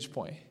that vantage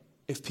point,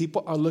 if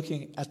people are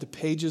looking at the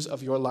pages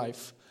of your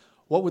life,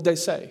 what would they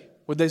say?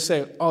 Would they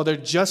say, oh, they're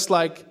just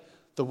like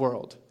the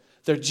world?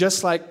 They're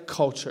just like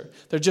culture.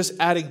 They're just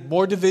adding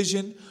more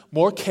division,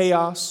 more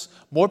chaos,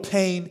 more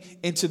pain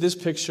into this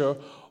picture.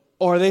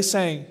 Or are they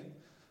saying,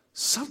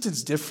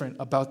 something's different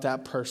about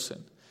that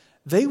person?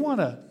 They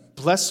want to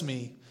bless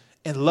me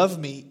and love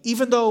me,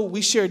 even though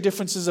we share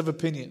differences of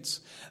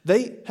opinions.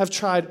 They have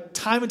tried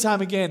time and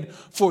time again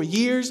for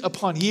years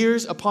upon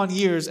years upon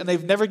years, and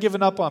they've never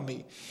given up on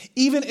me.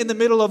 Even in the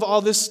middle of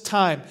all this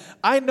time,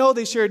 I know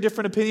they share a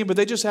different opinion, but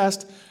they just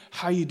asked,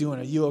 how are you doing?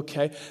 Are you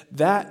okay?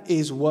 That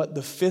is what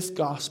the fifth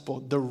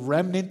gospel, the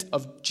remnant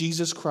of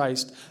Jesus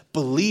Christ,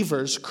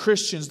 believers,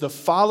 Christians, the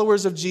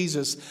followers of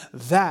Jesus,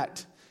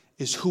 that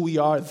is who we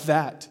are.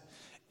 That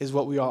is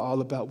what we are all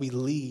about. We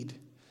lead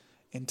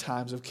in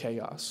times of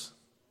chaos.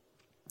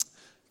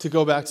 To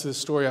go back to the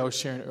story I was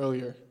sharing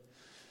earlier,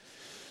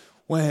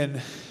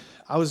 when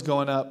I was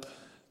going up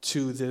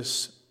to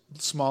this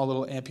small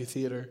little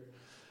amphitheater,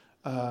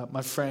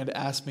 my friend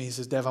asked me, he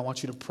says, Dev, I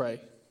want you to pray.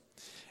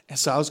 And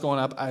so I was going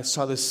up, I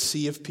saw this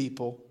sea of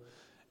people,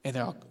 and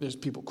there's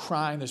people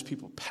crying, there's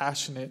people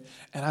passionate,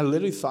 and I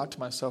literally thought to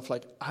myself,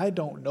 like, I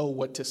don't know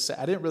what to say.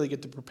 I didn't really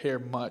get to prepare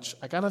much.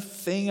 I got a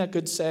thing I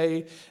could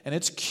say, and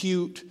it's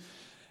cute,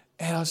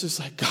 and I was just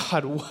like,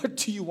 God, what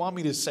do you want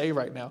me to say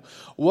right now?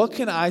 What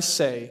can I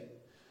say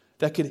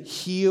that could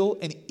heal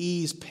and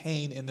ease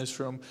pain in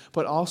this room,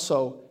 but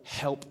also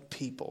help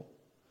people?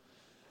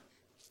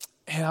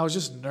 And I was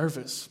just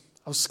nervous.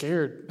 I was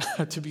scared,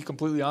 to be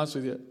completely honest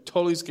with you,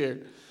 totally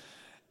scared.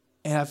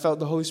 And I felt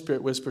the Holy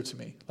Spirit whisper to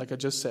me, like I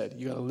just said,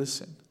 you got to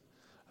listen.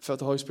 I felt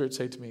the Holy Spirit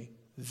say to me,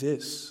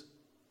 this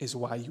is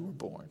why you were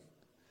born.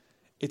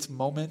 It's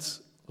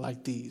moments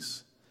like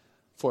these,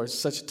 for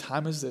such a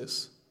time as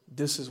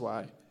this is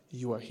why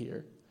you are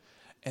here.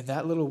 And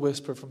that little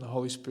whisper from the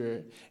Holy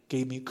Spirit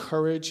gave me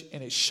courage,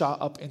 and it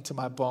shot up into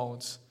my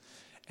bones.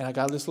 And I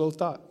got this little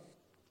thought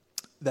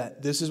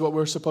that this is what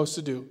we're supposed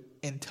to do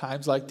in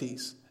times like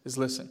these, is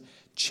listen,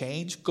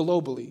 change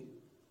globally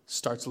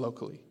starts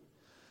locally.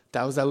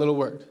 That was that little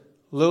word,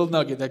 little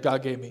nugget that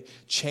God gave me.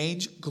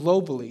 Change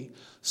globally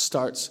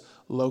starts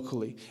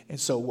locally. And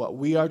so what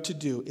we are to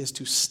do is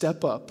to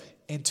step up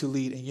and to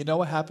lead. And you know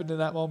what happened in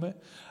that moment?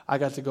 I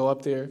got to go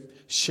up there,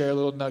 share a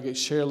little nugget,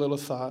 share a little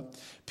thought.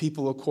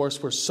 People, of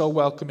course, were so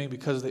welcoming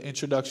because of the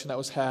introduction that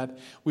was had.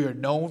 We are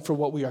known for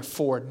what we are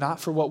for, not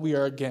for what we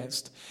are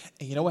against.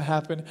 And you know what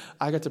happened?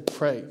 I got to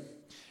pray.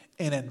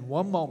 And in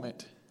one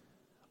moment,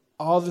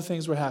 all the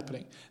things were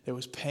happening. There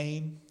was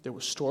pain. There were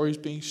stories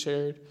being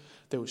shared.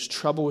 There was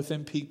trouble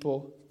within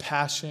people,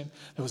 passion.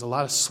 There was a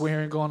lot of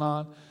swearing going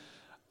on.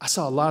 I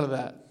saw a lot of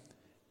that.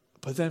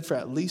 But then for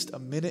at least a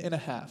minute and a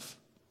half,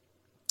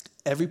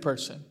 every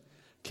person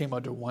came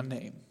under one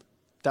name.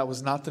 That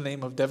was not the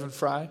name of Devon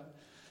Frye.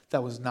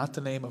 That was not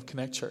the name of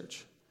Connect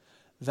Church.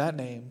 That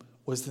name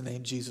was the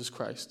name Jesus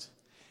Christ.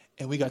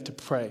 And we got to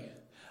pray.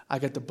 I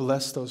got to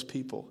bless those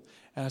people.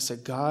 And I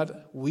said,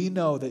 God, we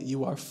know that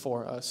you are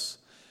for us.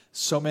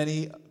 So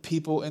many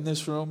people in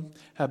this room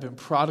have been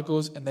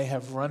prodigals and they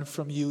have run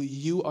from you.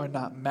 You are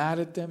not mad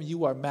at them.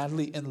 You are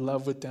madly in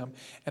love with them.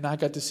 And I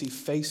got to see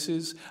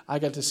faces. I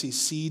got to see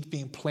seed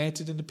being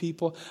planted into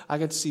people. I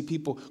got to see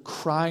people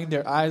crying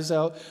their eyes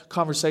out.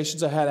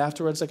 Conversations I had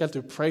afterwards, I got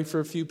to pray for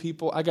a few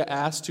people. I got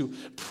asked to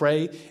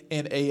pray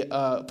in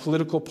a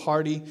political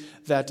party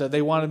that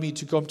they wanted me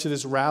to come to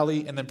this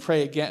rally and then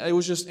pray again. It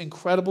was just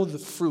incredible, the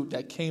fruit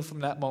that came from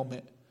that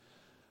moment.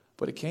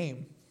 But it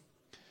came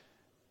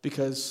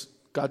because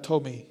God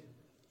told me,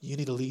 you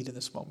need to lead in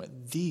this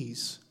moment.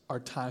 These are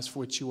times for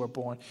which you are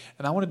born.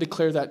 And I want to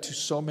declare that to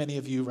so many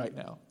of you right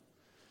now.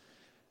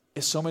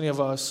 Is so many of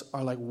us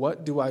are like,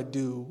 what do I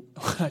do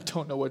when I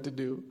don't know what to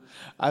do?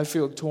 I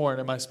feel torn.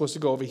 Am I supposed to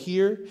go over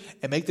here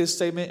and make this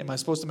statement? Am I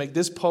supposed to make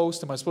this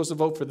post? Am I supposed to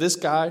vote for this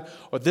guy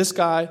or this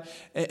guy?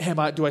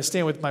 Do I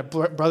stand with my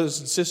brothers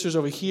and sisters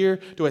over here?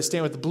 Do I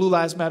stand with the Blue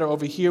Lives Matter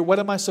over here? What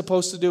am I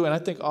supposed to do? And I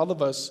think all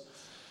of us,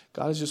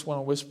 God just want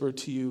to whisper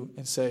to you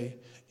and say,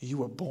 you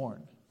were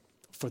born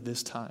for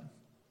this time.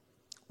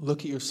 Look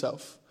at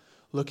yourself.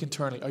 Look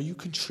internally. Are you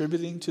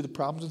contributing to the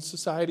problems in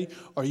society?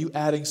 Or are you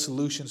adding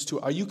solutions to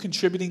it? Are you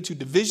contributing to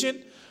division?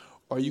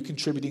 Or are you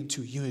contributing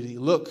to unity?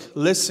 Look,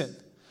 listen.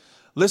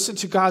 Listen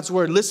to God's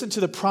word. Listen to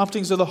the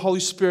promptings of the Holy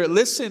Spirit.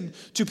 Listen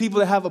to people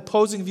that have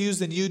opposing views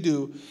than you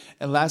do.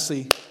 And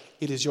lastly,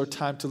 it is your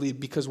time to lead.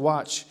 Because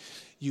watch,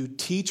 you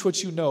teach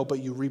what you know, but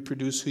you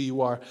reproduce who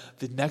you are.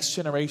 The next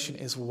generation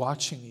is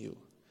watching you.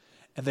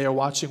 And they are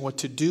watching what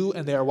to do,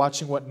 and they are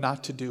watching what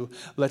not to do.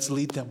 Let's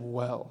lead them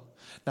well.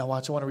 Now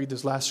watch, I want to read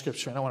this last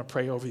scripture, and I want to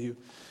pray over you.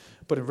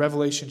 But in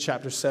Revelation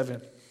chapter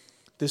 7,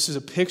 this is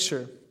a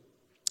picture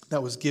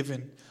that was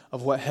given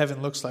of what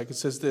heaven looks like. It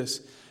says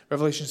this,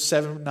 Revelation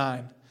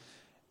 7:9.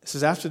 It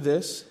says, after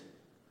this,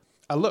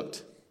 I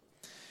looked,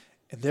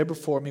 and there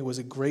before me was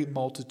a great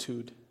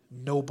multitude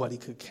nobody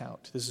could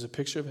count. This is a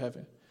picture of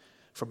heaven.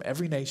 From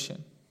every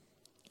nation,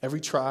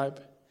 every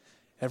tribe,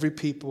 every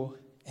people,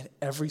 and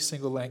every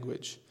single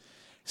language,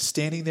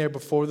 standing there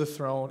before the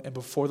throne and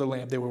before the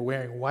Lamb. They were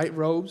wearing white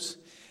robes,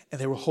 and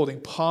they were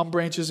holding palm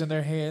branches in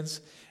their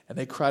hands, and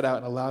they cried out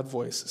in a loud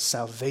voice,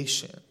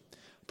 salvation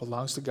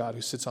belongs to God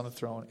who sits on the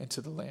throne and to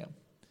the Lamb.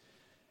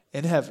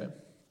 In heaven,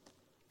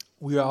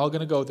 we are all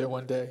going to go there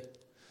one day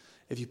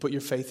if you put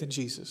your faith in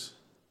Jesus,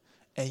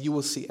 and you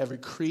will see every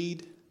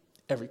creed,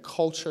 every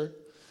culture,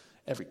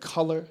 every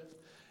color.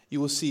 You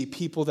will see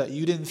people that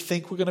you didn't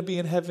think were going to be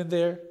in heaven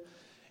there.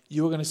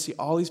 You are going to see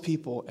all these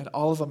people, and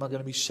all of them are going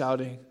to be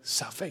shouting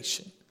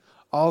salvation.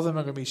 All of them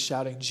are going to be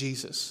shouting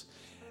Jesus.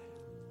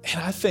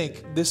 And I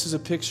think this is a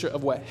picture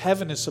of what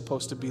heaven is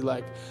supposed to be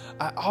like.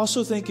 I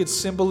also think it's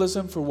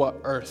symbolism for what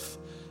earth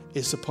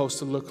is supposed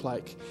to look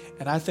like.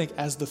 And I think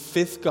as the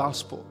fifth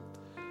gospel,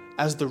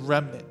 as the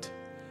remnant,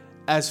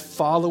 as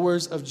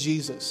followers of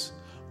Jesus,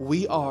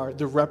 we are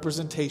the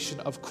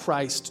representation of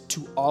Christ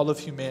to all of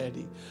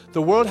humanity.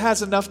 The world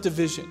has enough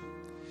division.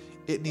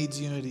 It needs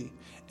unity.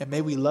 And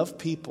may we love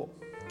people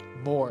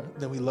more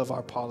than we love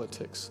our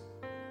politics.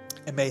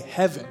 And may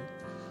heaven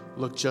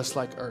look just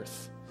like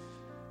earth.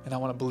 And I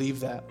want to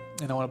believe that.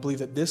 And I want to believe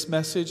that this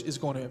message is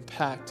going to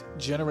impact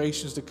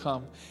generations to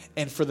come.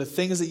 And for the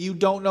things that you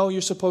don't know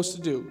you're supposed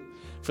to do,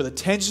 for the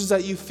tensions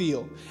that you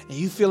feel, and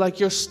you feel like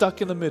you're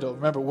stuck in the middle.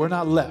 Remember, we're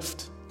not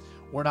left.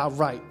 We're not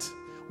right.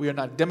 We are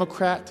not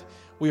Democrat.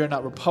 We are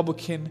not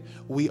Republican.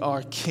 We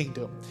are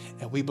kingdom.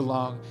 And we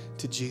belong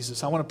to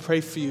Jesus. I want to pray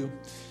for you.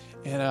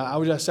 And I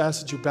would just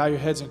ask that you bow your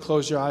heads and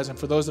close your eyes. And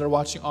for those that are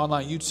watching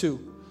online, you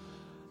too.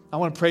 I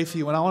want to pray for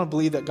you. And I want to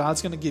believe that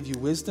God's going to give you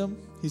wisdom.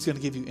 He's going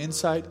to give you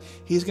insight.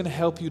 He's going to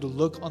help you to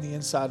look on the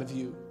inside of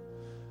you.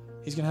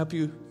 He's going to help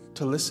you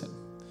to listen.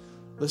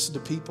 Listen to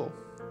people.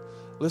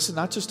 Listen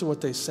not just to what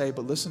they say,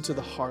 but listen to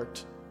the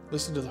heart.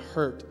 Listen to the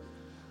hurt.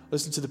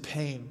 Listen to the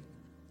pain.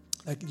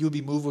 That you would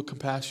be moved with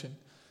compassion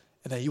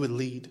and that you would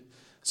lead.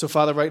 So,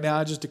 Father, right now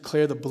I just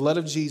declare the blood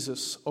of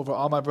Jesus over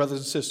all my brothers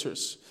and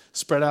sisters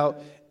spread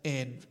out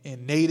in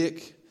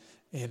Natick,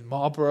 in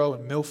Marlborough,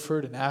 in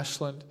Milford, in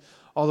Ashland,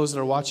 all those that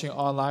are watching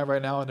online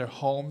right now in their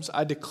homes.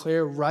 I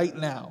declare right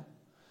now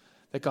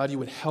that, God, you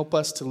would help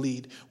us to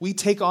lead. We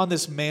take on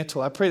this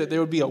mantle. I pray that there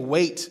would be a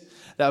weight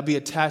that would be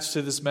attached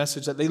to this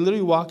message, that they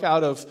literally walk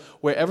out of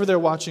wherever they're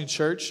watching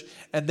church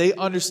and they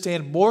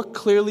understand more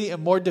clearly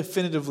and more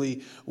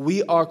definitively,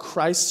 we are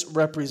Christ's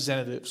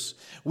representatives.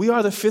 We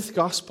are the fifth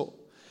gospel.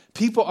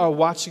 People are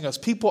watching us.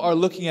 People are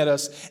looking at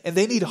us, and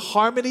they need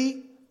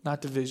harmony,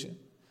 not division.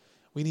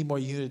 We need more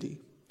unity,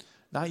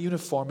 not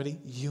uniformity,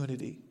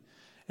 unity.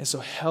 And so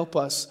help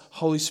us,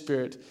 Holy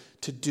Spirit,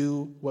 to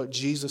do what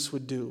Jesus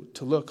would do,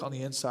 to look on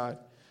the inside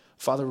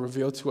Father,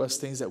 reveal to us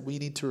things that we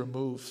need to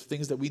remove,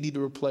 things that we need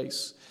to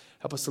replace.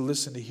 Help us to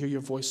listen, to hear your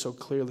voice so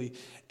clearly.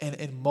 And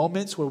in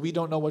moments where we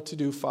don't know what to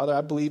do, Father, I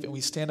believe and we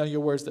stand on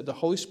your words that the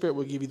Holy Spirit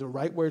will give you the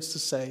right words to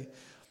say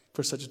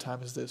for such a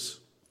time as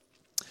this.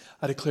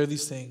 I declare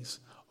these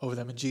things over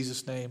them in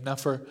Jesus' name. Now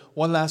for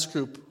one last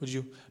group, would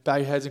you bow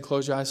your heads and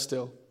close your eyes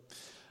still?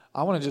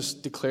 I want to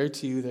just declare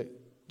to you that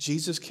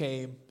Jesus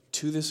came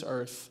to this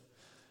earth,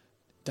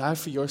 died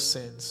for your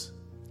sins,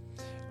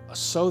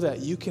 so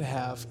that you can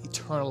have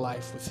eternal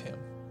life with him.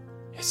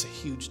 It's a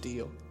huge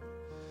deal.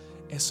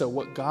 And so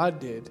what God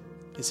did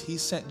is he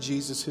sent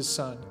Jesus, his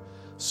son,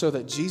 so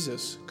that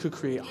Jesus could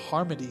create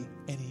harmony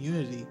and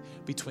unity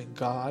between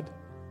God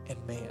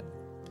and man.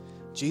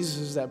 Jesus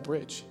is that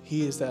bridge.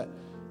 He is that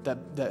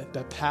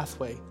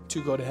pathway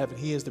to go to heaven.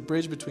 He is the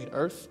bridge between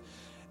earth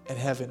and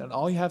heaven. And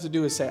all you have to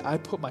do is say, I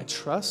put my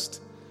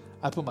trust,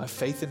 I put my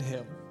faith in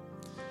him,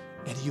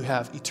 and you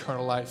have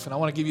eternal life. And I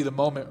want to give you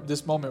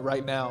this moment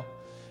right now.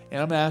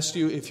 And I'm going to ask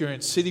you, if you're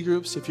in city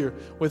groups, if you're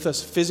with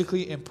us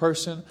physically in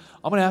person,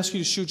 I'm going to ask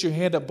you to shoot your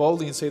hand up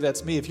boldly and say,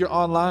 that's me. If you're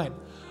online,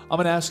 I'm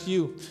going to ask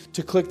you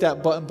to click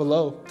that button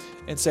below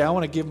and say, I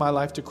want to give my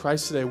life to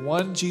Christ today.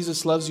 1,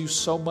 Jesus loves you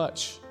so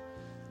much.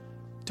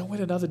 Don't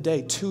wait another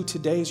day. 2,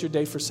 today is your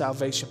day for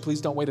salvation.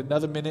 Please don't wait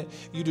another minute.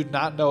 You do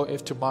not know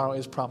if tomorrow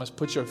is promised.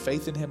 Put your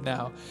faith in him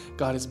now.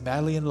 God is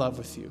madly in love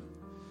with you.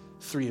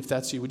 3, if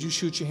that's you, would you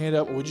shoot your hand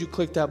up or would you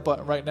click that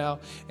button right now?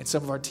 And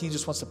some of our team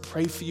just wants to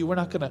pray for you. We're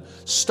not going to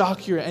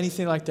stalk you or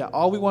anything like that.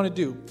 All we want to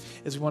do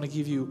is we want to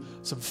give you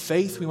some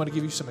faith. We want to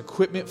give you some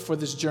equipment for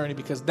this journey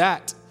because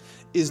that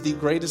is the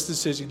greatest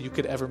decision you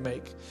could ever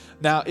make.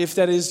 Now, if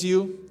that is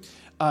you,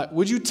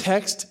 would you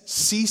text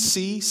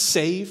CC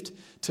saved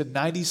to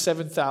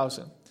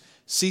 97,000?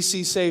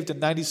 CC saved to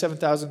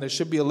 97,000. There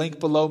should be a link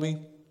below me.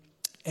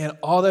 And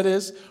all that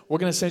is, we're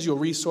going to send you a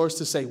resource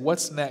to say,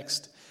 what's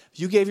next? If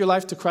you gave your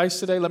life to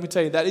Christ today, let me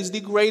tell you, that is the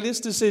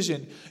greatest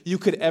decision you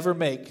could ever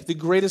make. The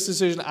greatest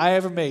decision I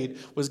ever made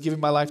was giving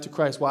my life to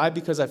Christ. Why?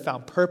 Because I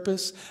found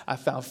purpose, I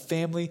found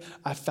family,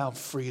 I found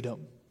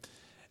freedom.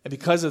 And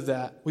because of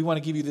that, we want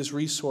to give you this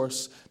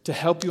resource to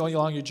help you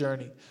along your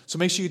journey. So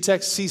make sure you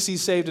text CC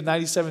Save to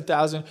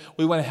 97,000.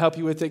 We want to help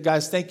you with it.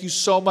 Guys, thank you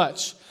so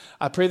much.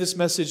 I pray this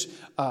message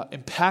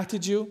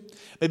impacted you,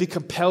 maybe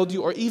compelled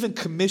you, or even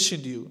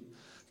commissioned you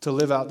to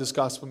live out this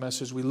gospel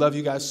message. We love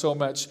you guys so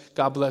much.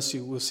 God bless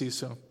you. We'll see you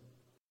soon.